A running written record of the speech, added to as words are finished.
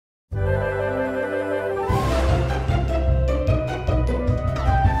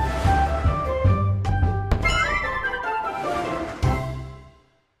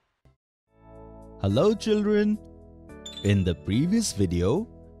Hello children! In the previous video,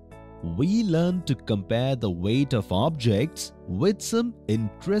 we learned to compare the weight of objects with some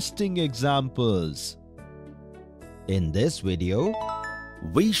interesting examples. In this video,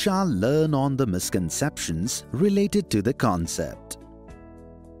 we shall learn on the misconceptions related to the concept.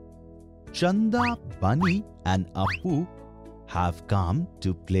 Chanda, Bunny and Appu have come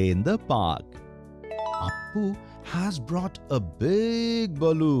to play in the park. Appu has brought a big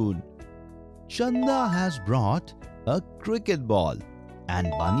balloon. Chanda has brought a cricket ball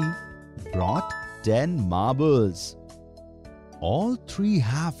and Bunny brought 10 marbles. All three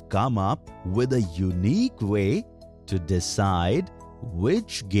have come up with a unique way to decide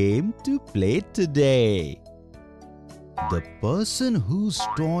which game to play today. The person whose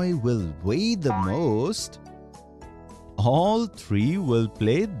toy will weigh the most, all three will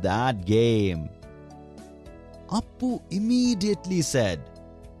play that game. Appu immediately said,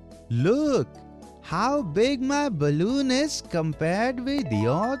 "Look, how big my balloon is compared with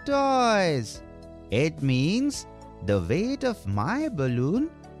your toys. It means the weight of my balloon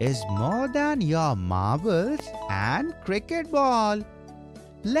is more than your marbles and cricket ball.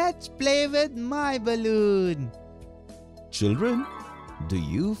 Let's play with my balloon." Children, do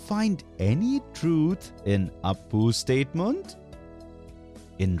you find any truth in Appu's statement?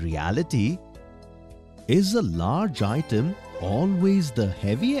 In reality, is a large item always the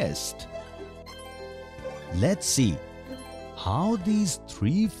heaviest? Let's see how these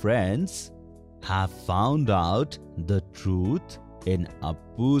three friends have found out the truth in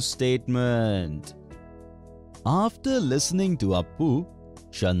Appu's statement. After listening to Appu,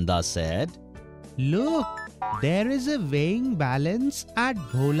 Chanda said, "Look, there is a weighing balance at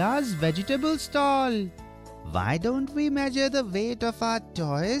Bhola's vegetable stall. Why don't we measure the weight of our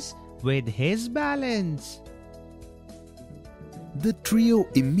toys with his balance?" The trio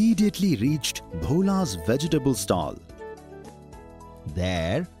immediately reached Bhola's vegetable stall.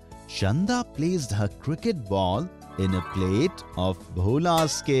 There, Chanda placed her cricket ball in a plate of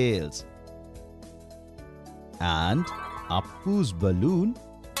Bhola's scales and Appu's balloon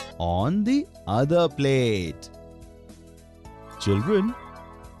on the other plate. Children,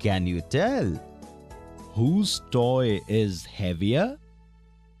 can you tell whose toy is heavier?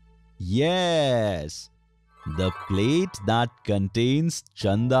 Yes, the plate that contains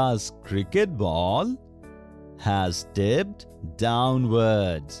Chanda's cricket ball has tipped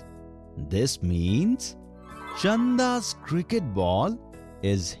downwards. This means Chanda's cricket ball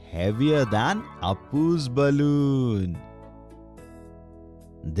is heavier than Appu's balloon.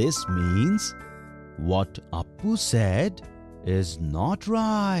 This means what Appu said is not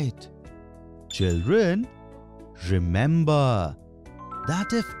right. Children, remember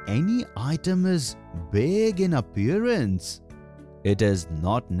that if any item is big in appearance, it is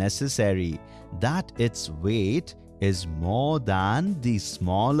not necessary that its weight is more than the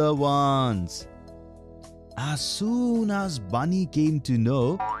smaller ones. As soon as Bunny came to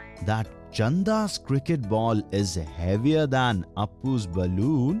know that Chanda's cricket ball is heavier than Appu's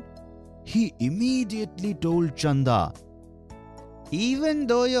balloon, he immediately told Chanda, "Even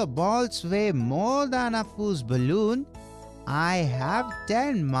though your balls weigh more than Appu's balloon, I have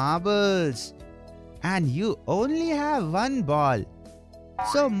 10 marbles and you only have one ball.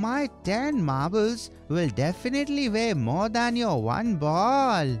 So my 10 marbles will definitely weigh more than your one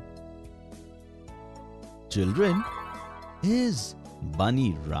ball." Children, is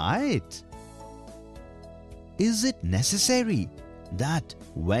Bunny right? Is it necessary that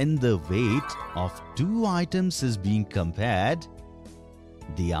when the weight of two items is being compared,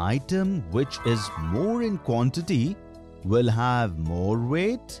 the item which is more in quantity will have more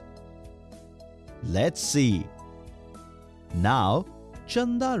weight? Let's see. Now,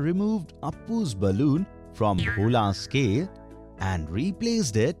 Chanda removed Appu's balloon from Bhola's scale and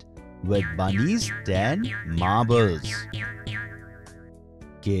replaced it with Bunny's 10 marbles.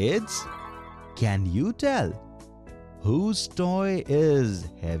 Kids, can you tell whose toy is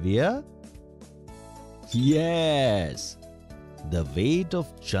heavier? Yes, the weight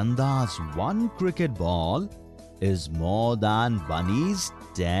of Chanda's one cricket ball is more than Bunny's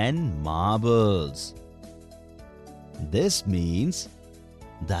 10 marbles. This means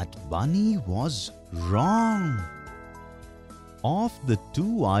that Bunny was wrong. Of the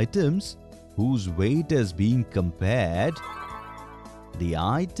two items whose weight is being compared, the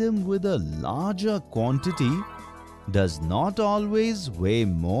item with a larger quantity does not always weigh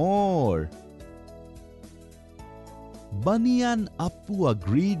more. Bunny and Appu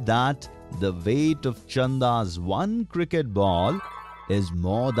agreed that the weight of Chanda's one cricket ball is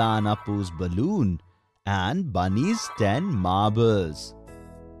more than Appu's balloon and Bunny's 10 marbles.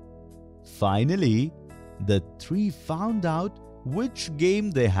 Finally, the three found out which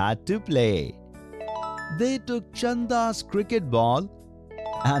game they had to play. They took Chanda's cricket ball,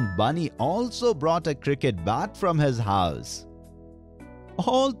 and Bunny also brought a cricket bat from his house.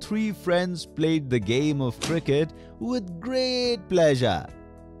 All three friends played the game of cricket with great pleasure.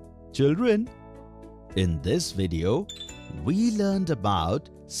 Children, in this video, we learned about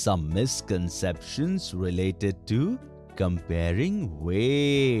some misconceptions related to comparing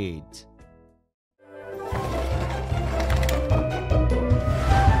weight.